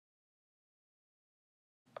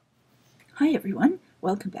Hi everyone,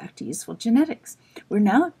 welcome back to Useful Genetics. We're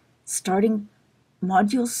now starting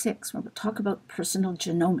Module 6 where we'll talk about personal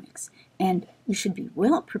genomics, and you should be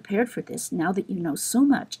well prepared for this now that you know so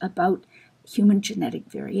much about human genetic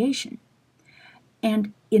variation.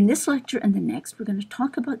 And in this lecture and the next, we're going to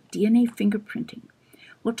talk about DNA fingerprinting.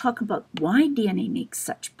 We'll talk about why DNA makes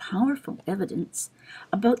such powerful evidence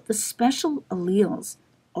about the special alleles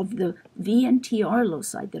of the VNTR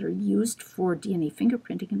loci that are used for DNA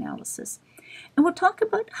fingerprinting analysis. And we'll talk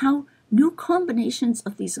about how new combinations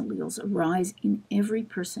of these alleles arise in every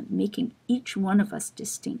person, making each one of us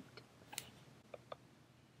distinct.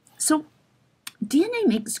 So DNA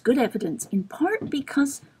makes good evidence in part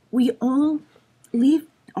because we all leave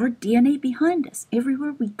our DNA behind us.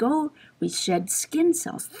 Everywhere we go, we shed skin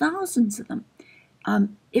cells, thousands of them,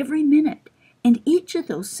 every minute. And each of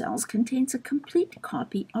those cells contains a complete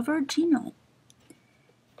copy of our genome.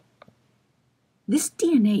 This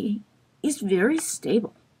DNA is very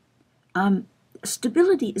stable.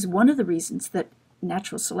 Stability is one of the reasons that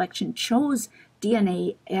natural selection chose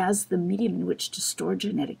DNA as the medium in which to store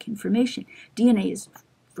genetic information. DNA is,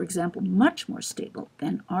 for example, much more stable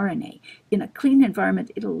than RNA. In a clean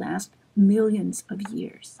environment, it'll last millions of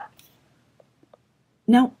years.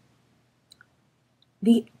 Now,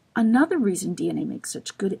 another reason DNA makes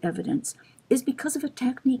such good evidence is because of a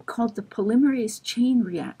technique called the polymerase chain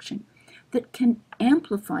reaction that can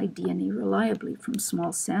amplify DNA reliably from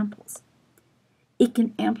small samples. It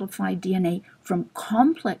can amplify DNA from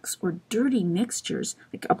complex or dirty mixtures,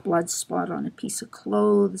 like a blood spot on a piece of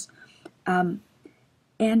clothes, and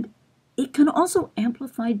it can also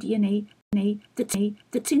amplify DNA that's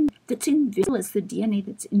invisible as the DNA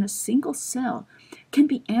that's in a single cell can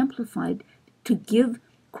be amplified to give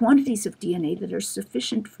quantities of DNA that are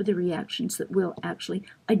sufficient for the reactions that will actually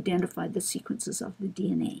identify the sequences of the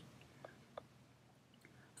DNA.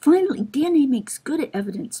 Finally, DNA makes good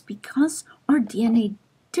evidence because our DNA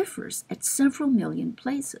differs at several million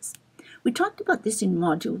places. We talked about this in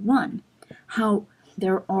Module 1, how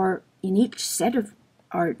there are, in each set of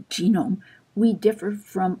our genome, we differ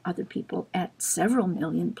from other people at several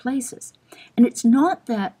million places. And it's not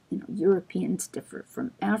that Europeans differ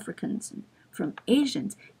from Africans and from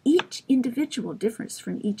Asians. Each individual differs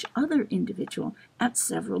from each other individual at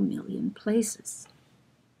several million places.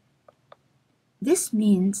 This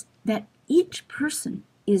means that each person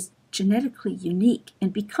is genetically unique,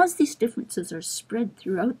 and because these differences are spread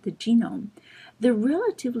throughout the genome, they're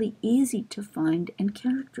relatively easy to find and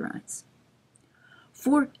characterize.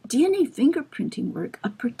 For DNA fingerprinting work, a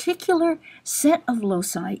particular set of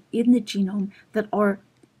loci in the genome that are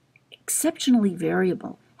exceptionally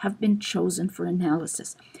variable have been chosen for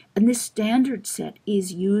analysis, and this standard set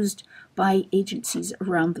is used by agencies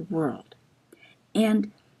around the world.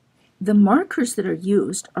 And the markers that are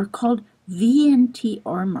used are called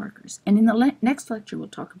VNTR markers, and in the next lecture we'll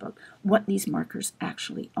talk about what these markers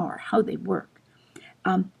actually are, how they work.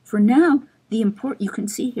 For now, you can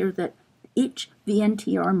see here that each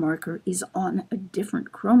VNTR marker is on a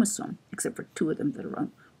different chromosome, except for two of them that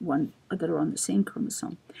are on the same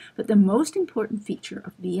chromosome. But the most important feature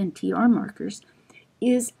of VNTR markers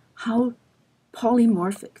is how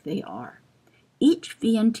polymorphic they are. Each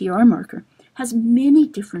VNTR marker has many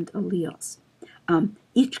different alleles.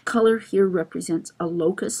 Each color here represents a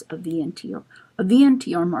locus of VNTR. A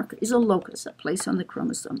VNTR marker is a locus, a place on the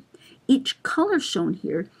chromosome. Each color shown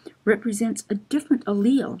here represents a different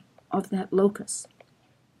allele of that locus.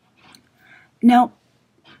 Now,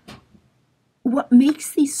 what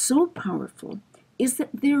makes these so powerful is that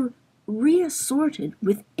they're reassorted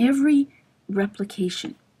with every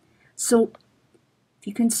replication. So, if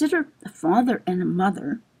you consider a father and a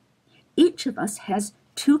mother, each of us has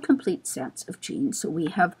two complete sets of genes. So we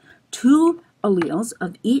have two alleles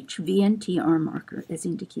of each VNTR marker, as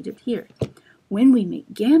indicated here. When we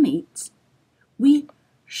make gametes, we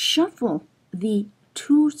shuffle the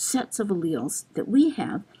two sets of alleles that we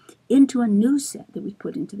have into a new set that we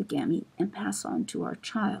put into the gamete and pass on to our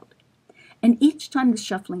child. And each time the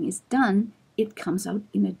shuffling is done, it comes out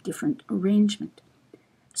in a different arrangement.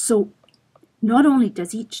 So not only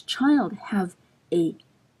does each child have a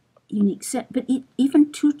unique set, but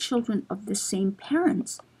even two children of the same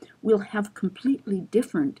parents will have completely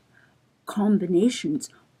different combinations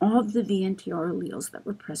of the VNTR alleles that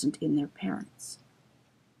were present in their parents.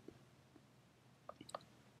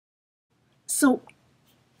 So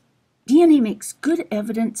DNA makes good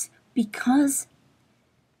evidence because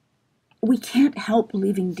we can't help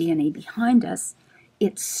leaving DNA behind us.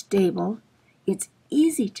 It's stable, it's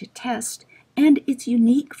easy to test, and it's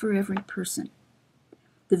unique for every person.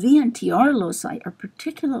 The VNTR loci are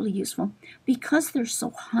particularly useful because they're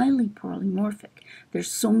so highly polymorphic. There's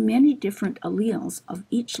so many different alleles of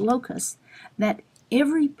each locus that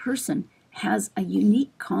every person has a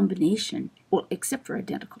unique combination, well, except for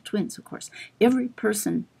identical twins, of course. Every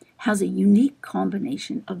person has a unique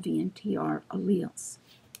combination of VNTR alleles.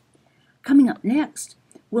 Coming up next,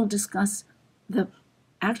 we'll discuss the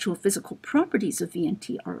actual physical properties of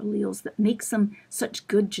VNTR alleles that makes them such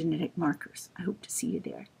good genetic markers. I hope to see you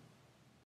there.